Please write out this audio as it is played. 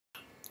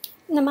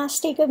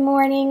Namaste, good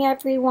morning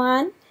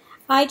everyone.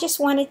 I just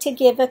wanted to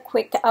give a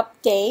quick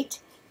update.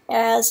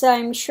 As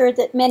I'm sure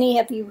that many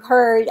of you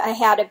heard, I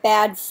had a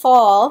bad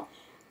fall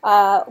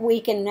a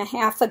week and a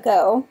half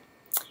ago.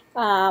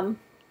 Got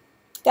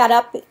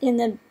up in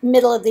the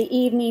middle of the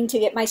evening to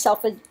get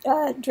myself a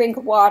drink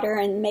of water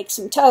and make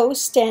some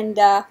toast, and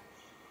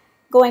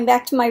going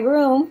back to my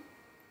room,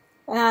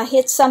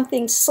 hit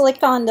something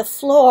slick on the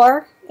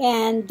floor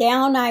and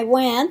down I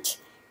went.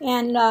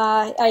 And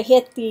I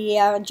hit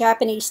the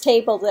Japanese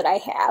table that I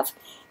have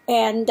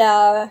and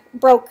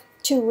broke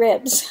 2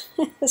 ribs.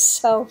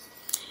 So,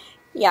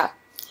 yeah.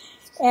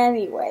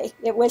 Anyway,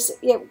 I wish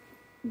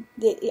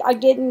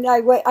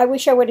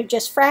I would have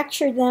just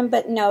fractured them,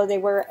 but no, they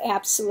were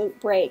absolute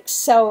breaks.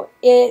 So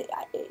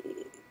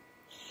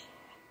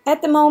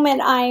at the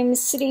moment, I'm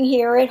sitting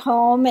here at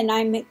home and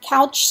I'm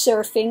couch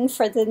surfing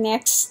for the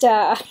next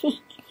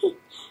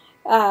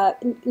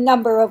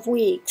number of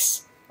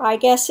weeks. I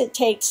guess it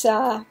takes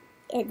a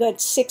good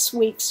 6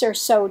 weeks or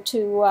so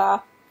to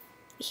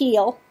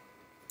heal,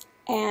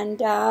 and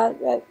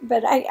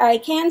but I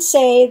can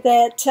say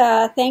that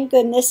thank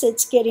goodness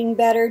it's getting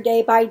better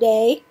day by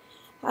day.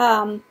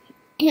 The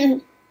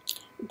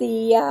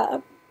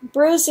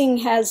bruising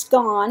has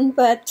gone,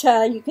 but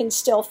you can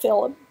still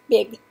feel a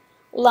big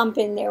lump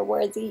in there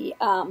where the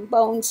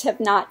bones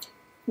have not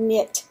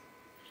knit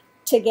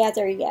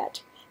together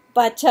yet.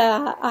 But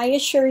I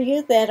assure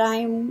you that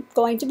I'm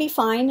going to be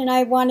fine, and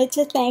I wanted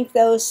to thank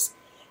the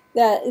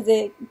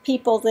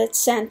people that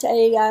sent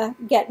a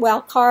get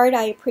well card.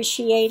 I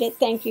appreciate it.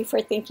 Thank you for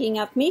thinking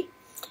of me.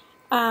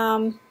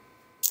 But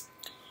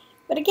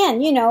again,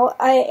 you know,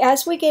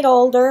 as we get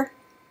older,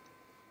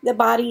 the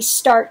bodies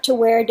start to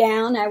wear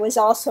down. I was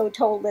also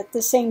told at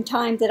the same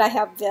time that I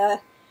have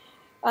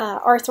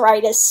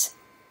arthritis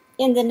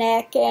in the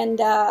neck,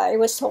 and I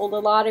was told a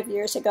lot of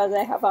years ago that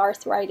I have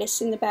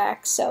arthritis in the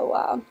back.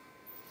 So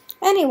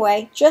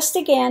anyway, just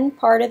again,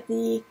 part of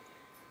the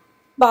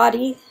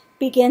body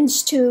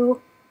begins to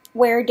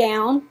wear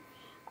down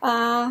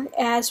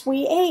as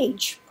we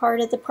age,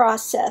 part of the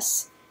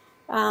process.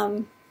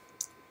 But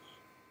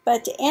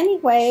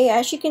anyway,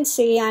 as you can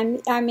see,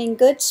 I'm in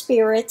good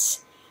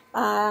spirits.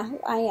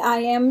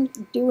 I am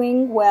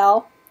doing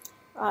well.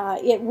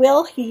 It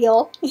will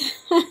heal.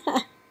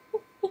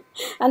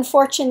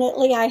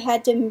 Unfortunately, I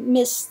had to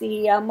miss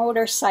the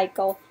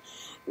motorcycle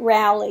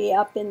rally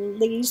up in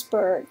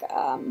Leesburg.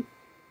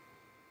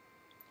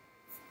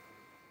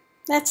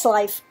 That's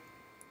life.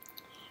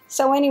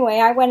 So anyway,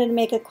 I wanted to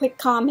make a quick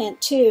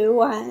comment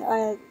too.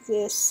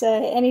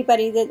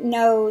 Anybody that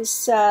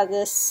knows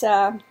this,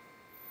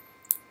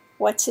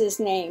 what's his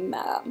name?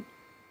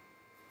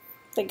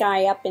 The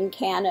guy up in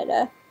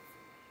Canada,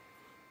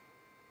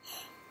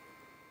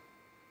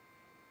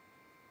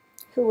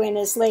 who in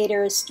his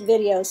latest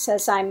video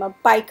says I'm a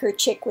biker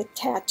chick with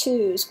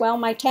tattoos. Well,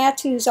 my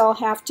tattoos all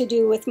have to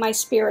do with my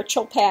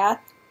spiritual path.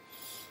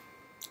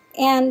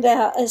 And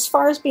as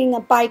far as being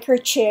a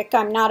biker chick,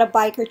 I'm not a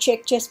biker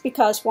chick. Just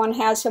because one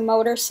has a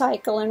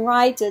motorcycle and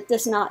rides it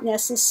does not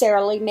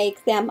necessarily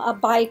make them a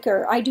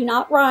biker. I do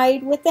not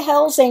ride with the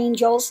Hells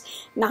Angels,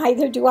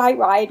 neither do I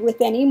ride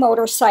with any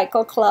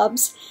motorcycle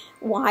clubs.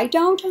 Why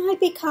don't I?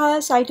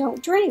 Because I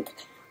don't drink.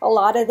 A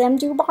lot of them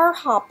do bar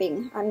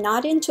hopping. I'm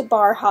not into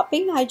bar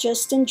hopping. I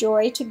just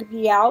enjoy to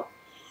be out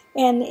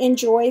and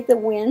enjoy the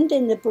wind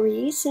and the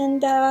breeze,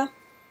 and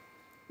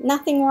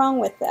nothing wrong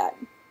with that.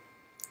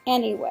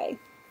 Anyway,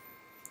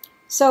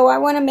 so I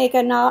want to make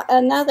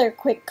another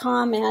quick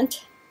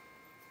comment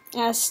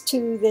as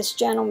to this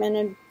gentleman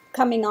and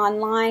coming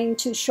online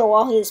to show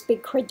all his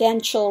big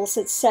credentials,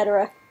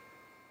 etc.,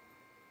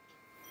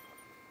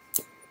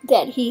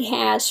 that he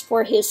has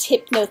for his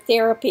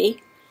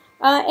hypnotherapy.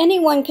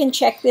 Anyone can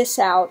check this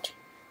out.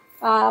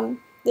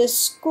 The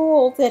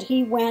school that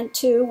he went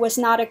to was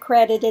not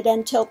accredited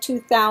until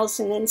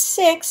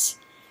 2006.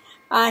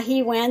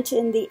 He went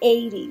in the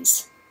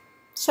 80s.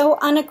 So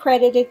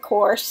unaccredited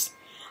course.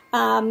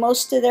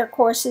 Most of their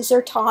courses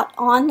are taught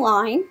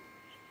online.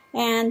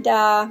 And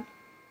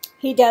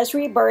he does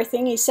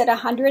rebirthing. He said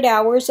 100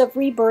 hours of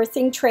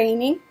rebirthing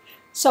training.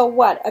 So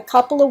what, a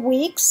couple of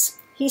weeks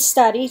he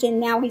studied, and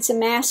now he's a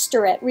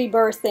master at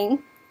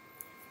rebirthing.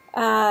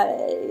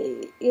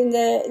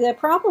 The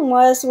problem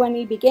was when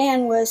he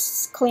began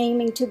was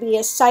claiming to be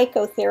a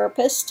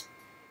psychotherapist.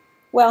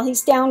 Well,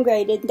 he's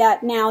downgraded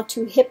that now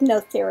to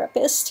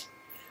hypnotherapist.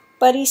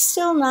 But he's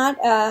still not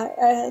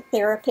a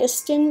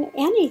therapist in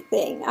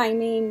anything. I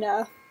mean,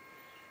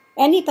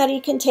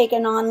 anybody can take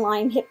an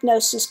online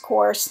hypnosis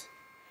course.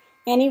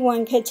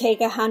 Anyone could take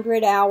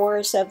 100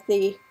 hours of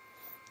the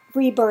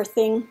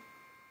rebirthing.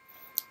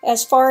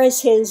 As far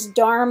as his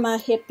Dharma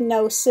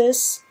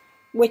hypnosis,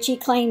 which he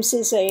claims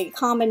is a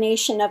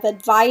combination of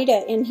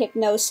Advaita and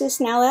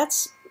hypnosis, now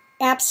that's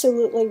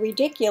absolutely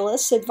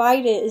ridiculous.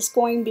 Advaita is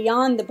going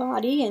beyond the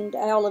body and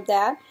all of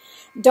that.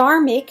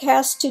 Dharmic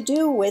has to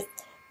do with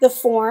the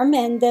form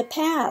and the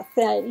path.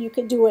 You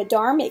could do a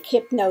dharmic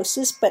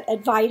hypnosis, but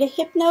Advaita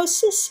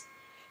hypnosis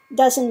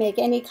doesn't make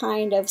any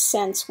kind of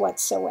sense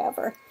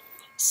whatsoever.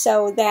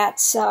 So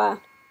that's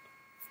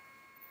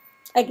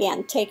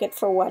again, take it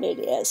for what it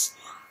is.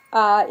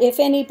 If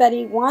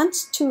anybody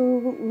wants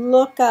to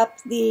look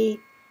up the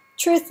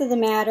truth of the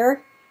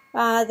matter,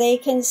 they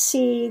can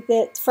see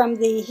that from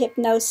the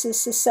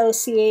hypnosis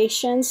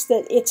associations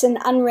that it's an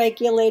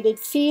unregulated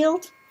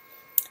field,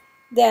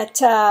 that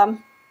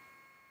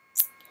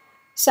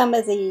some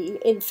of the,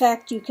 in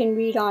fact, you can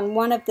read on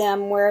one of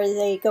them where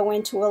they go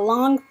into a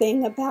long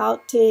thing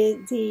about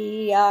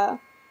the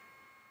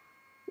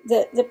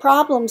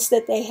problems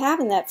that they have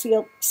in that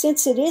field.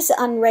 Since it is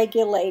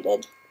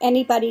unregulated,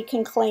 anybody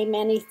can claim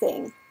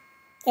anything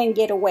and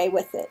get away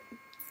with it.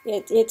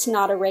 It's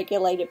not a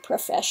regulated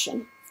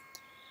profession.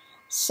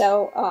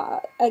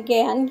 So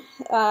again,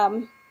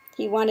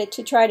 he wanted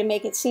to try to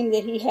make it seem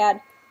that he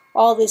had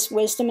all this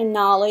wisdom and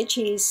knowledge.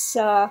 He's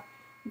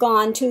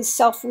gone to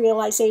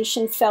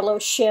Self-Realization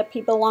Fellowship.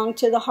 He belonged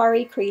to the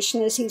Hare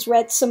Krishnas. He's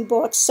read some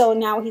books, so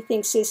now he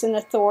thinks he's an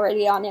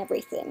authority on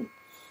everything.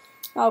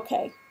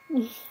 Okay.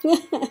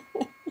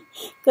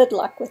 Good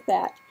luck with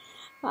that.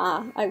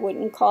 I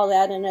wouldn't call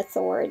that an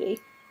authority.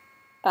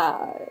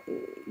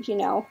 You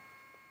know,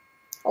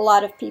 a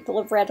lot of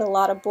people have read a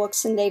lot of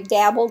books and they've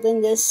dabbled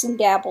in this and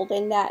dabbled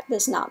in that.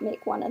 Does not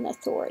make one an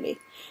authority.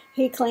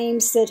 He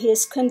claims that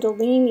his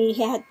Kundalini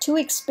had 2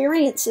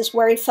 experiences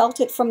where he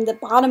felt it from the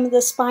bottom of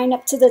the spine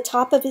up to the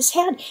top of his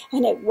head,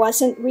 and it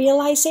wasn't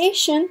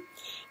realization.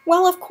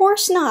 Well, of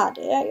course not.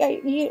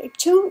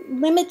 2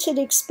 limited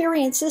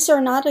experiences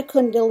are not a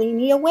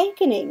Kundalini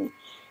awakening.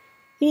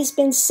 He's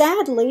been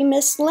sadly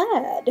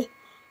misled.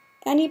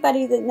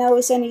 Anybody that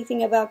knows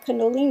anything about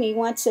Kundalini,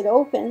 once it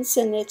opens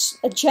and it's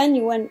a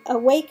genuine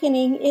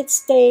awakening, it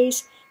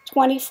stays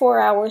 24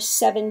 hours,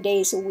 7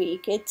 days a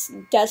week. It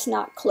does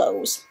not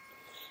close.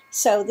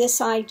 So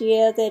this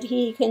idea that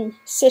he can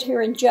sit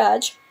here and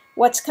judge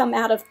what's come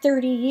out of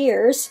 30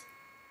 years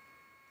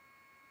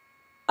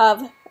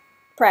of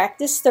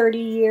practice, 30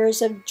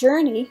 years of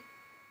journey,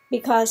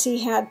 because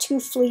he had 2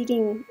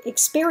 fleeting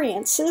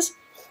experiences,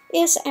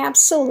 is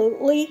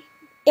absolutely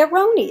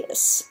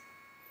erroneous.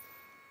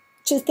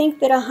 To think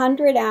that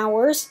 100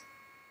 hours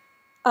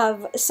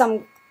of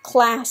some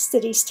class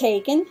that he's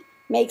taken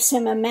makes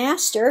him a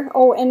master,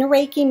 and a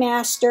Reiki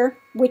master,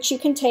 which you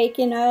can take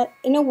in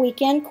a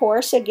weekend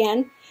course,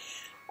 again,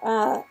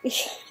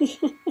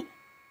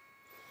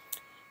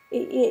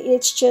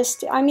 it's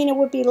just, I mean, it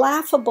would be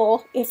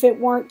laughable if it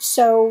weren't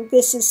so.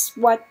 This is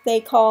what they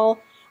call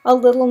a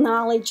little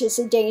knowledge is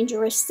a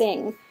dangerous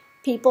thing.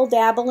 People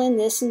dabble in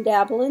this and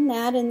dabble in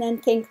that and then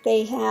think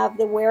they have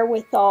the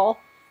wherewithal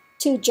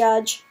to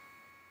judge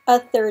a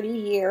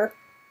 30-year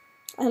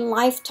and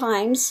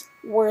lifetime's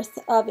worth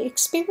of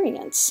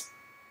experience.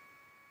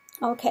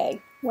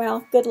 Okay,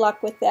 well, good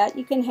luck with that.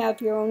 You can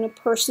have your own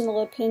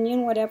personal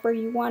opinion, whatever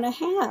you want to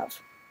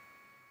have.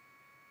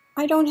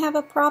 I don't have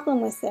a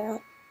problem with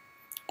that.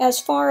 As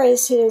far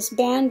as his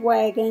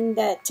bandwagon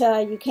that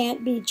you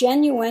can't be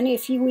genuine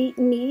if you eat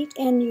meat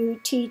and you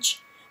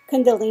teach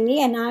Kundalini,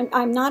 and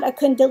I'm not a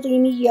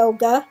Kundalini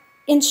yoga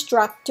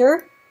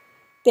instructor.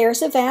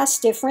 There's a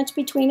vast difference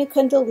between a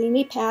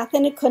Kundalini path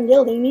and a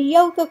Kundalini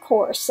yoga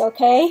course,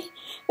 okay?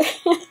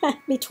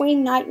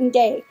 Between night and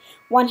day.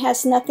 One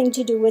has nothing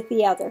to do with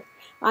the other.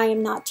 I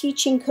am not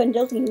teaching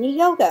Kundalini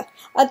yoga.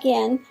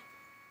 Again,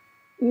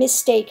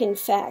 mistaken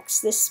facts.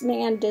 This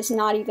man does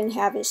not even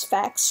have his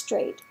facts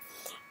straight.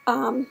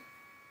 As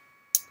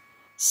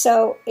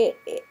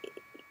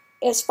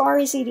far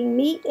as eating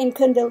meat and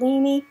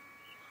Kundalini,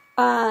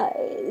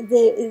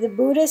 the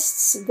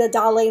Buddhists, the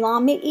Dalai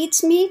Lama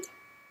eats meat.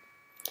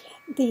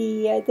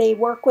 They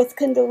work with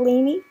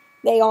Kundalini.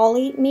 They all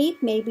eat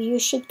meat. Maybe you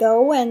should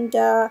go and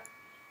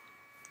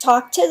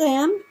talk to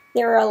them.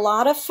 There are a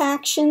lot of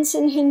factions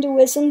in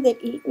Hinduism that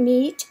eat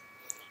meat.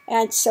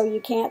 And so you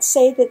can't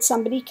say that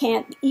somebody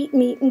can't eat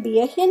meat and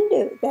be a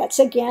Hindu. That's,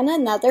 again,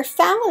 another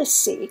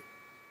fallacy.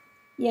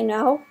 You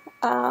know,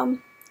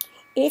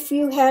 if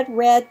you had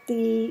read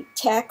the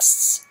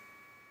texts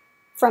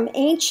from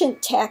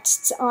ancient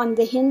texts on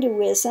the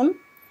Hinduism,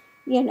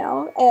 you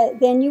know,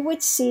 then you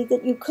would see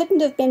that you couldn't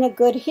have been a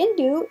good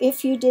Hindu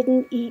if you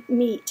didn't eat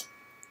meat.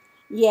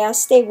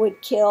 Yes, they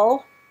would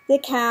kill the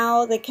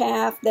cow, the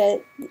calf,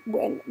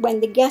 when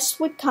the guests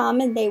would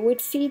come and they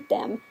would feed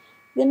them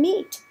the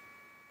meat.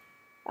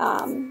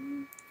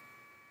 In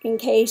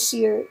case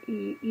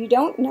you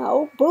don't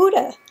know,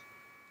 Buddha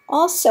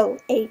also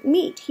ate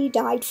meat. He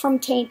died from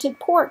tainted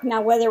pork.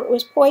 Now, whether it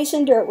was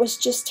poisoned or it was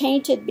just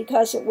tainted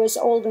because it was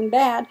old and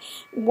bad,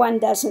 one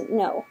doesn't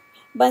know.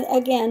 But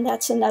again,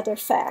 that's another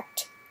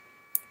fact.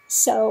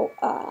 So,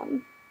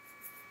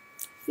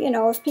 you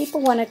know, if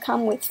people want to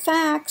come with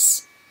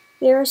facts,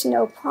 there's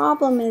no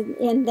problem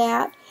in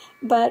that.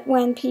 But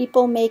when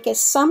people make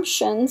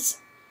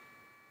assumptions,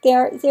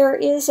 there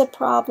is a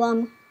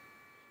problem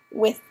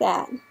with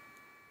that.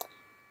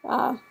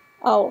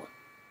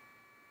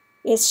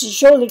 It's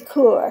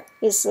Jolecour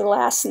is the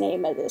last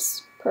name of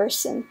this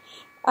person.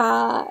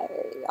 I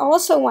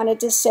also wanted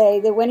to say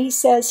that when he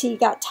says he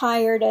got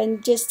tired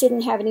and just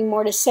didn't have any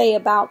more to say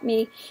about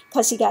me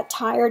because he got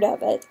tired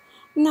of it,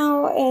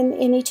 no,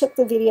 and he took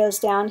the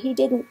videos down. He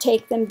didn't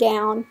take them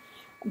down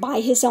by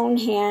his own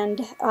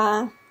hand.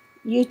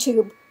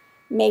 YouTube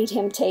made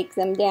him take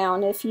them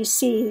down. If you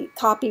see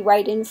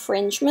copyright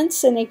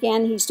infringements, and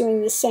again, he's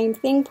doing the same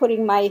thing,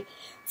 putting my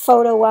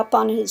photo up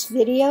on his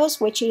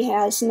videos, which he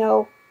has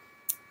no,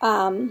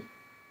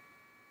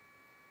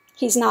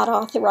 he's not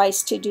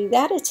authorized to do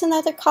that. It's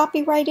another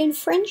copyright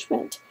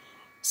infringement.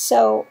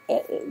 So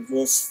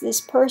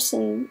this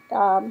person,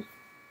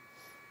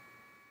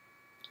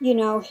 you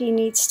know, he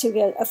needs to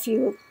get a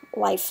few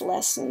life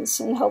lessons,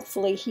 and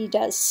hopefully he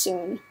does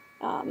soon,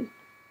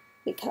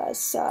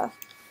 because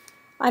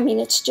I mean,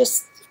 it's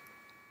just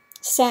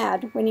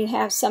sad when you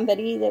have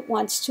somebody that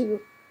wants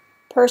to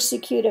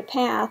persecute a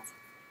path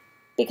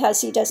because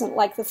he doesn't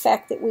like the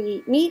fact that we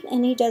eat meat,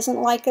 and he doesn't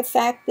like the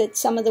fact that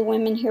some of the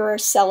women here are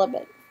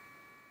celibate.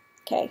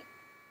 Okay.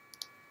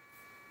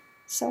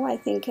 So I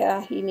think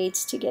he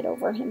needs to get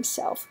over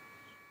himself.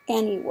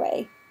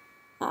 Anyway,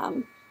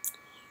 I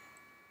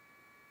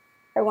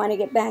want to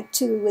get back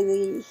to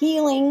the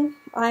healing.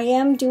 I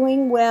am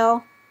doing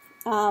well.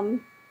 The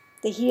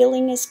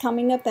healing is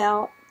coming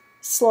about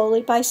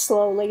slowly by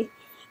slowly.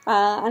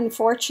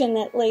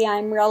 Unfortunately,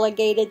 I'm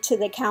relegated to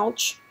the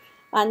couch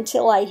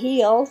until I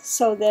heal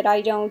so that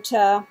I don't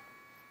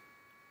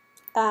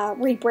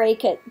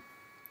re-break it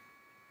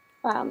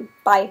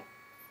by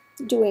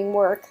doing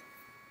work.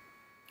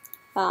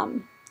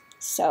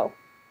 So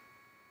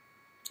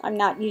I'm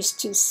not used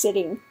to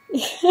sitting.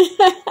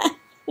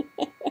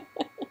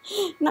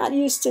 Not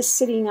used to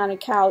sitting on a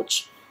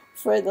couch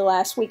for the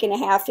last week and a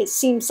half. It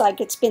seems like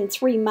it's been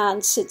 3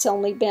 months. It's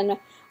only been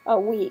a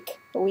week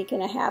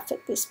and a half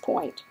at this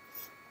point.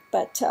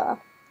 But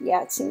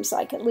yeah, it seems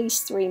like at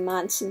least 3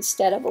 months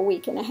instead of a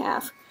week and a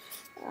half.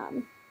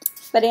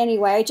 But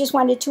anyway, I just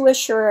wanted to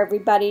assure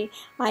everybody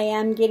I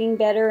am getting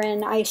better,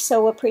 and I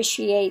so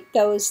appreciate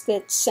those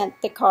that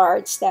sent the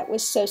cards. That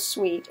was so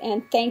sweet,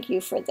 and thank you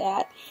for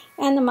that.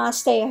 And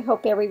namaste. I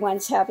hope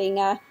everyone's having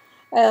a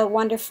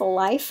wonderful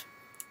life.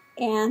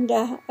 And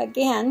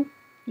again,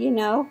 you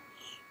know,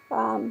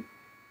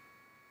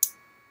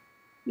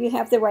 you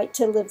have the right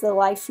to live the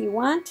life you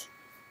want,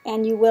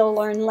 and you will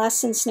learn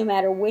lessons no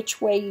matter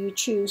which way you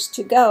choose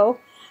to go.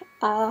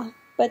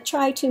 But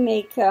try to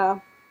make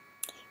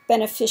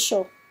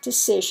beneficial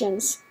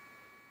decisions,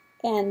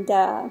 and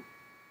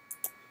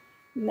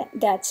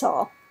that's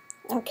all.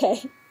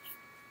 Okay.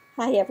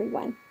 Hi,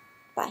 everyone.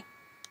 Bye.